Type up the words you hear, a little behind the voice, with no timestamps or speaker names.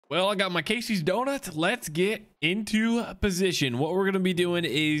Well, I got my Casey's Donuts. Let's get into position. What we're going to be doing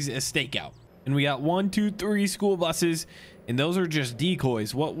is a stakeout. And we got 1, 2, 3 school buses. And those are just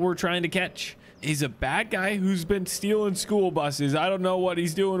decoys. What we're trying to catch is a bad guy who's been stealing school buses. I don't know what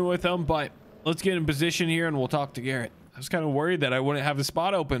he's doing with them, but let's get in position here and we'll talk to Garrett. I was kind of worried that I wouldn't have the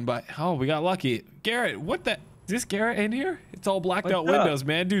spot open, but oh, we got lucky. Garrett, what the? Is this Garrett in here? It's all blacked out windows,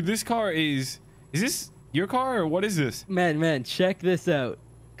 man. Dude, this car is this your car or what is this? Man, check this out.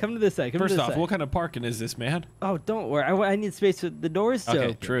 Come to this side. First off, what kind of parking is this, man? Oh, don't worry. I need space with the doors to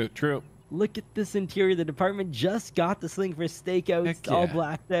open. True. Look at this interior. The department just got this thing for stakeouts. It's all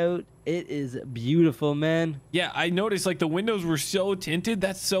blacked out. It is beautiful, man. Yeah, I noticed like the windows were so tinted.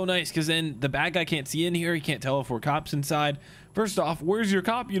 That's so nice because then the bad guy can't see in here. He can't tell if we're cops inside. First off, where's your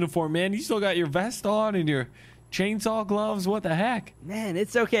cop uniform, man? You still got your vest on and your chainsaw gloves. What the heck? Man,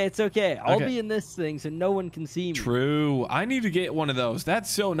 it's okay. It's okay. I'll be in this thing so no one can see me. True. I need to get one of those.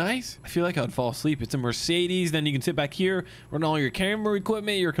 That's so nice. I feel like I'd fall asleep. It's a Mercedes. Then you can sit back here, run all your camera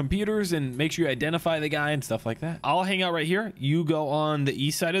equipment, your computers, and make sure you identify the guy and stuff like that. I'll hang out right here. You go on the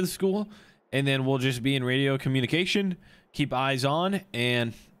east side of the school, and then we'll just be in radio communication. Keep eyes on,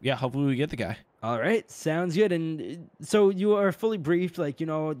 and yeah, hopefully we get the guy. All right, sounds good. And so you are fully briefed, like, you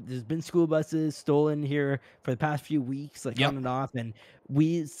know, there's been school buses stolen here for the past few weeks, like on and off. And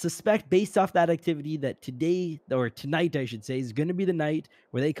we suspect based off that activity that today, or tonight, I should say, is going to be the night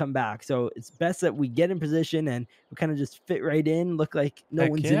where they come back. So it's best that we get in position and we kind of just fit right in, look like no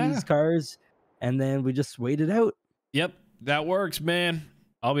one's in these cars. And then we just wait it out. Yep, that works, man.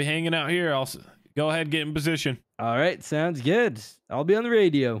 I'll be hanging out here. I'll go ahead, get in position. All right, sounds good. I'll be on the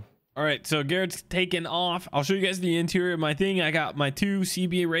radio. All right, so Garrett's taken off. I'll show you guys the interior of my thing. I got my 2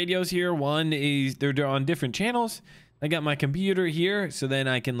 CBA radios here. One is they're on different channels. I got my computer here, so then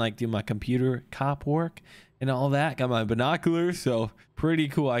I can like do my computer cop work and all that. Got my binoculars, so pretty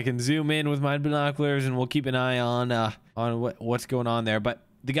cool. I can zoom in with my binoculars, and we'll keep an eye on what's going on there. But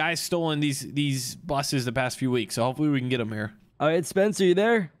the guy's stolen these buses the past few weeks, so hopefully we can get them here. All right, Spencer, you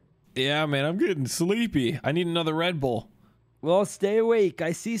there? Yeah, man, I'm getting sleepy. I need another Red Bull. Well, stay awake.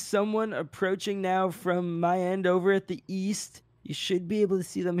 I see someone approaching now from my end over at the east. You should be able to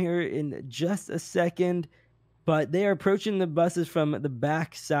see them here in just a second. But they are approaching the buses from the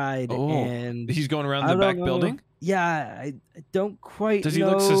back side. Oh, and he's going around the back building? Yeah, I don't quite know. Does he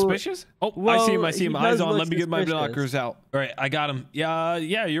look suspicious? Oh, well, I see him. Eyes on. Let me get my binoculars out. All right, I got him. Yeah,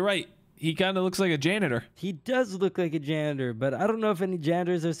 you're right. He kind of looks like a janitor. He does look like a janitor, but I don't know if any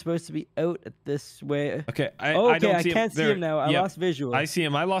janitors are supposed to be out at this way. Okay, I can't see him now. I lost visual. I see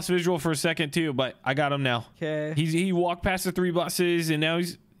him. I lost visual for a second too, but I got him now. Okay. He walked past the 3 buses, and now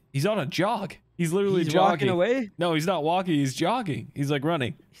he's on a jog. He's literally jogging. Walking away? No, he's not walking. He's jogging. He's like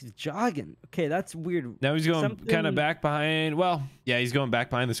running. He's jogging. Okay, that's weird. Now he's going kind of back behind. Well, yeah, he's going back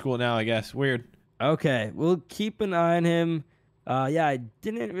behind the school now, I guess. Weird. Okay, we'll keep an eye on him. Yeah, I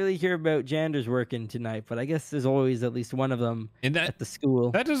didn't really hear about janitors working tonight, but I guess there's always at least one of them at the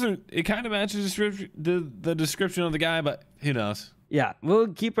school. That doesn't. It kind of matches the description of the guy, but who knows? Yeah, we'll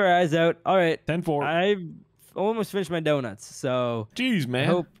keep our eyes out. All right, 10-4. I've almost finished my donuts, so. Jeez,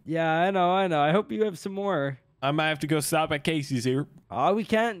 man. I know. I hope you have some more. I might have to go stop at Casey's here. Oh, we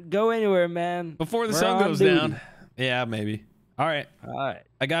can't go anywhere, man. Before the sun goes down. Yeah, maybe. All right.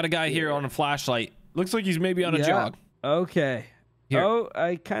 I got a guy here on a flashlight. Looks like he's maybe on a jog. Okay. Here. Oh,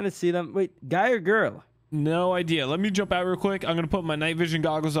 I kind of see them. Wait, guy or girl? No idea. Let me jump out real quick. I'm going to put my night vision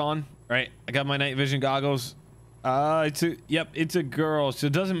goggles on. All right. I got my night vision goggles. It's a girl. So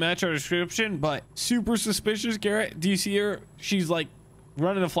it doesn't match our description, but super suspicious. Garrett, do you see her? She's like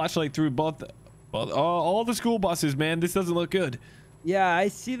running a flashlight through all the school buses, man. This doesn't look good. Yeah, I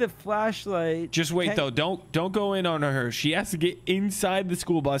see the flashlight. Just wait though. Don't go in on her. She has to get inside the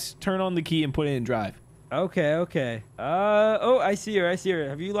school bus, turn on the key, and put it in drive. Okay. Oh, I see her.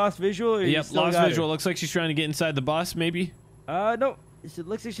 Have you lost visual? Or yep, lost visual. Looks like she's trying to get inside the bus, maybe. No. It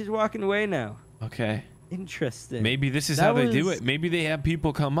looks like she's walking away now. Okay. Interesting. Maybe this is how they do it. Maybe they have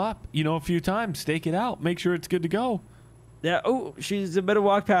people come up, a few times, stake it out, make sure it's good to go. Yeah. Oh, she's a bit of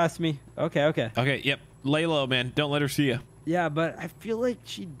walk past me. Okay. Okay. Yep. Lay low, man. Don't let her see you. Yeah, but I feel like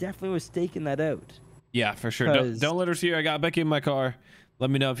she definitely was staking that out. Yeah, for sure. Don't let her see her. I got Becky in my car. Let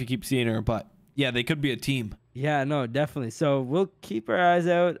me know if you keep seeing her, but. Yeah, they could be a team. Yeah, no, definitely. So we'll keep our eyes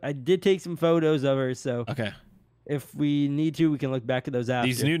out. I did take some photos of her, so okay. If we need to, we can look back at those after.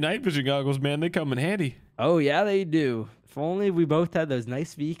 These new night vision goggles, man, they come in handy. Oh, yeah, they do. If only we both had those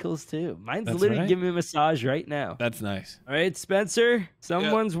nice vehicles, too. Mine's literally giving me a massage right now. That's nice. All right, Spencer,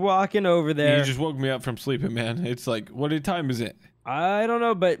 someone's walking over there. You just woke me up from sleeping, man. It's like, what time is it? I don't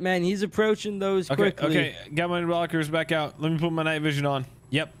know, but, man, he's approaching those quickly. Okay, got my blockers back out. Let me put my night vision on.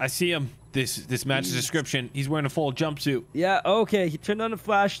 Yep, I see him. This matches description. He's wearing a full jumpsuit. Yeah, okay. He turned on a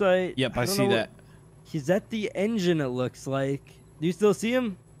flashlight. Yep, I see that. He's at the engine, it looks like. Do you still see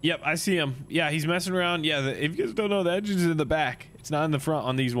him? Yep, I see him. Yeah, he's messing around. Yeah, if you guys don't know, the engine's in the back. It's not in the front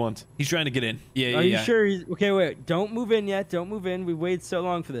on these ones. He's trying to get in. Yeah, Are you sure? Okay, wait. Don't move in yet. Don't move in. We waited so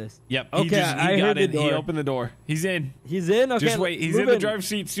long for this. Yep. Okay, he got in. He opened the door. He's in. He's in? Okay. Just wait. He's in the driver's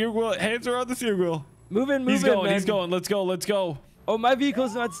seat. Steering wheel. Hands are on the steering wheel. Move in, He's going. He's going. Let's go. Let's go. Oh, my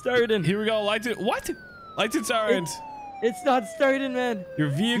vehicle's not starting. Here we go. Lights it. What? Lights and sirens. It's not starting, man. Your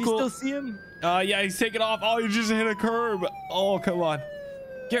vehicle. You still see him? Yeah, he's taking off. Oh, you just hit a curb. Oh, come on.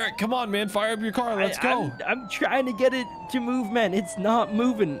 Garrett, come on, man. Fire up your car. Let's go. I'm trying to get it to move, man. It's not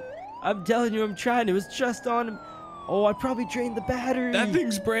moving. I'm telling you, I'm trying. It was just on him. Oh, I probably drained the battery. That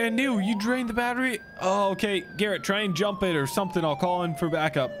thing's brand new. You drained the battery? Oh, okay. Garrett, try and jump it or something. I'll call in for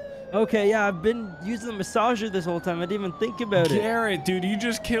backup. Okay, yeah, I've been using the massager this whole time. I didn't even think about it. Garrett, dude, you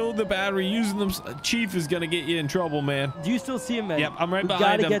just killed the battery using them. Chief is going to get you in trouble, man. Do you still see him, man? Yep, I'm right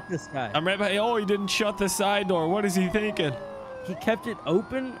behind him. We gotta get this guy. I'm right behind. Oh, he didn't shut the side door. What is he thinking? He kept it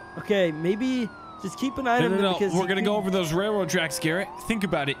open? Okay, maybe just keep an eye on him. No. We're going to go over those railroad tracks, Garrett. Think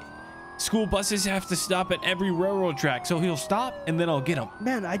about it. School buses have to stop at every railroad track, so he'll stop, and then I'll get him.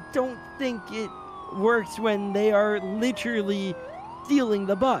 Man, I don't think it works when they are literally stealing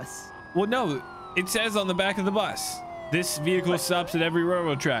the bus. Well, no. It says on the back of the bus, this vehicle stops at every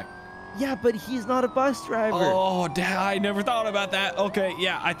railroad track. Yeah, but he's not a bus driver. Oh, I never thought about that. Okay,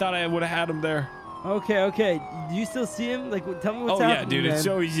 yeah, I thought I would have had him there. Okay. Do you still see him? Like, tell me what's happening, yeah, dude, man. It's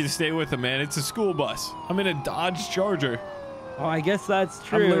so easy to stay with him, man. It's a school bus. I'm in a Dodge Charger. Oh, I guess that's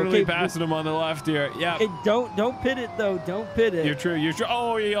true. I'm literally passing him on the left here. Yeah. Hey, don't pit it, though. Don't pit it. You're true.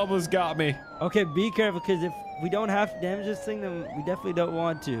 Oh, he almost got me. Okay, be careful, because if we don't have to damage this thing, then we definitely don't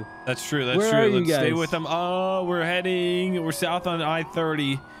want to. That's true. That's Where true. Are you Let's guys? stay with him. Oh, we're south on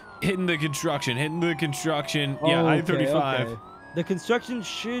I-30, hitting the construction. Yeah, I-35. Okay. The construction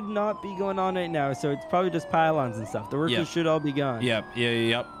should not be going on right now, so it's probably just pylons and stuff. The workers should all be gone. Yep.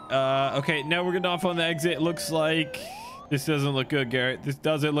 Okay, now we're getting off on the exit. It looks like this doesn't look good, Garrett. This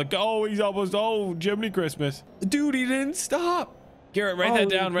doesn't look. Oh, he's almost. Oh, Jiminy Christmas, dude! He didn't stop. Garrett, write that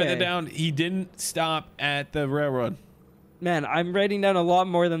down. Write that down. He didn't stop at the railroad. Man, I'm writing down a lot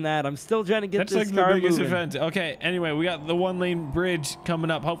more than that. I'm still trying to get this car moving. That's like the biggest event. Okay. Anyway, we got the one-lane bridge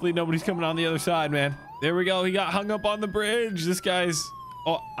coming up. Hopefully, nobody's coming on the other side, man. There we go. He got hung up on the bridge. This guy's...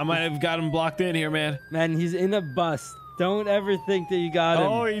 Oh, I might have got him blocked in here, man. Man, he's in a bus. Don't ever think that you got him.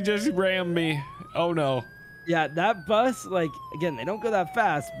 Oh, he just rammed me. Oh, no. Yeah, that bus, like, again, they don't go that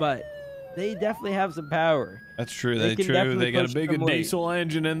fast, but they definitely have some power. That's true. They got a big diesel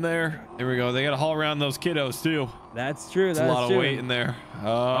engine in there. There we go. They got to haul around those kiddos, too. That's true. That's a lot of weight in there.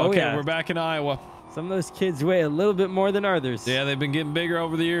 Okay, we're back in Iowa. Some of those kids weigh a little bit more than others. Yeah, they've been getting bigger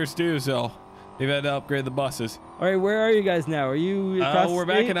over the years, too, so... They've had to upgrade the buses. All right, where are you guys now? Are you across the we're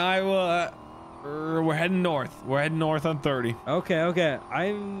state? back in Iowa. We're heading north. We're heading north on 30. Okay.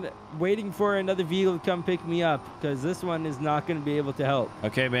 I'm waiting for another vehicle to come pick me up because this one is not going to be able to help.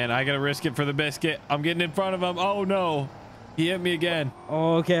 Okay, man. I got to risk it for the biscuit. I'm getting in front of him. Oh, no. He hit me again.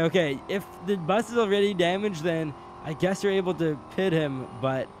 Oh, okay. If the bus is already damaged, then I guess you're able to pit him,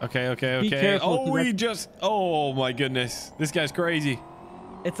 but... Okay. Be careful, Oh, my goodness. This guy's crazy.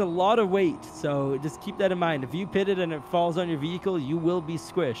 It's a lot of weight, so just keep that in mind. If you pit it and it falls on your vehicle, you will be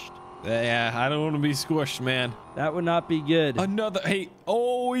squished. Yeah, I don't want to be squished, man. That would not be good. Hey,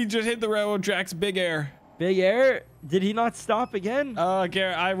 he just hit the railroad tracks. Big air. Big air? Did he not stop again?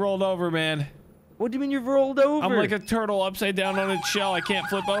 Garrett, I rolled over, man. What do you mean you've rolled over? I'm like a turtle upside down on its shell. I can't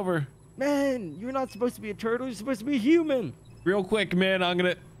flip over. Man, you're not supposed to be a turtle. You're supposed to be a human. Real quick, man,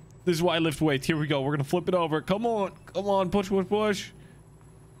 this is why I lift weights. Here we go. We're going to flip it over. Come on. Push.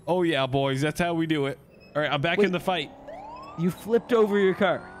 Oh, yeah, boys. That's how we do it. All right, I'm back in the fight. You flipped over your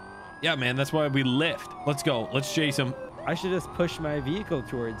car. Yeah, man. That's why we lift. Let's go. Let's chase him. I should just push my vehicle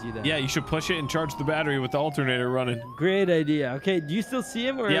towards you then. Yeah, you should push it and charge the battery with the alternator running. Great idea. Okay, do you still see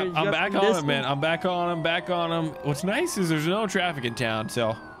him? Or yeah, I'm back on him, man. I'm back on him. What's nice is there's no traffic in town,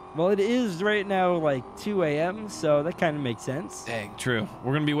 so... Well, it is right now like 2 a.m., so that kind of makes sense. Dang, true.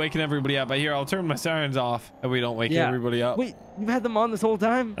 We're going to be waking everybody up. I'll turn my sirens off and we don't wake everybody up. Wait, you've had them on this whole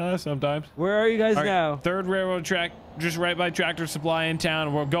time? Sometimes. Where are you guys now? Third railroad track, just right by Tractor Supply in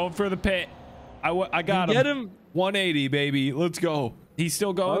town. We're going for the pit. I got him. Get him? 180, baby. Let's go. He's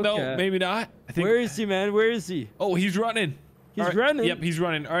still going, though? Maybe not. I think. Where is he, man? Where is he? Oh, he's running. He's running? Yep, he's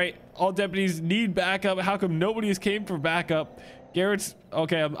running. All right. All deputies need backup. How come nobody has came for backup? Garrett's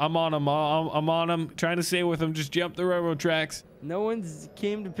okay. I'm on him. I'm on him. Trying to stay with him. Just jump the railroad tracks. No one's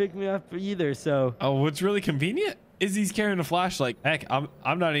came to pick me up either. So. Oh, it's really convenient. Izzy's carrying a flashlight. Heck, I'm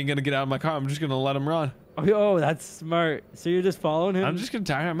not even gonna get out of my car. I'm just gonna let him run. Oh, that's smart. So you're just following him? I'm just gonna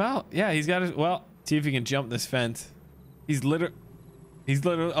tire him out. Yeah, he's got his. Well, see if he can jump this fence. He's literally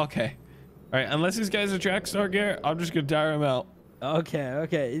okay. All right, unless this guy's a track star, Garrett, I'm just gonna tire him out.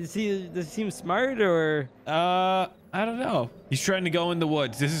 Okay. Does he seem smart or? I don't know. He's trying to go in the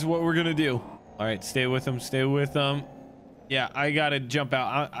woods. This is what we're gonna do. All right, stay with him. Stay with him. Yeah, I gotta jump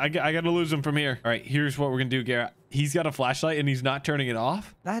out. I gotta lose him from here. All right, here's what we're gonna do, Garrett. He's got a flashlight and he's not turning it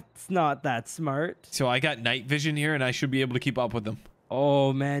off. That's not that smart. So I got night vision here and I should be able to keep up with him.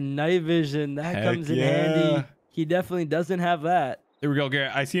 Oh man, night vision. That comes in handy. He definitely doesn't have that. There we go,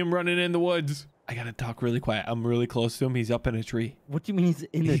 Garrett. I see him running in the woods. I gotta talk really quiet. I'm really close to him. He's up in a tree. What do you mean he's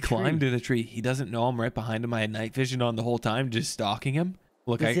in a tree? He climbed in a tree. He doesn't know I'm right behind him. I had night vision on the whole time, just stalking him.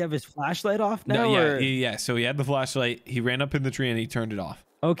 Look, Does he have his flashlight off now? No, yeah. So he had the flashlight. He ran up in the tree and he turned it off.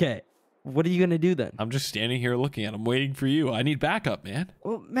 Okay. What are you gonna do then? I'm just standing here looking at him, waiting for you. I need backup, man.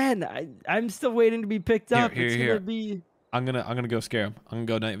 Well, man, I'm still waiting to be picked up. Here. I'm gonna go scare him. I'm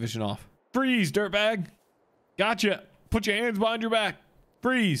gonna go night vision off. Freeze, dirtbag. Gotcha. Put your hands behind your back.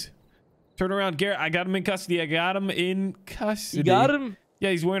 Freeze. Turn around, Garrett. I got him in custody. You got him?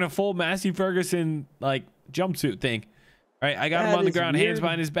 Yeah, he's wearing a full Massey Ferguson like jumpsuit thing. All right, I got him on the ground, hands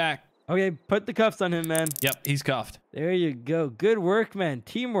behind his back. Okay, put the cuffs on him, man. Yep, he's cuffed. There you go. Good work, man.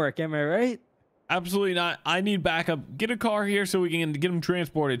 Teamwork, am I right? Absolutely not. I need backup. Get a car here so we can get him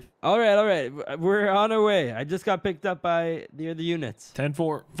transported. All right. We're on our way. I just got picked up by the other units.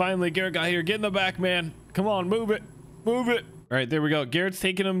 10-4. Finally, Garrett got here. Get in the back, man. Come on, move it. Move it. All right, there we go. Garrett's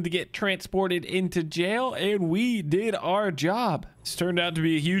taking him to get transported into jail, and we did our job. It's turned out to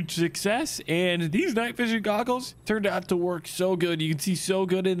be a huge success, and these night vision goggles turned out to work so good. You can see so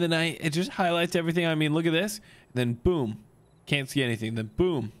good in the night. It just highlights everything. I mean, look at this. Then boom, can't see anything. Then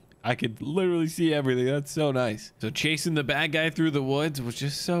boom, I could literally see everything. That's so nice. So chasing the bad guy through the woods was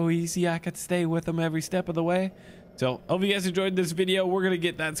just so easy. I could stay with him every step of the way. So hope you guys enjoyed this video. We're gonna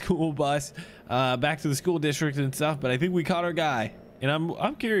get that school bus back to the school district and stuff, but I think we caught our guy, and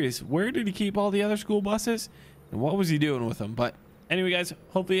I'm curious, where did he keep all the other school buses and what was he doing with them? But anyway, guys,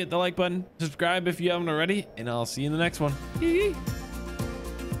 hopefully hit the like button, subscribe if you haven't already, and I'll see you in the next one.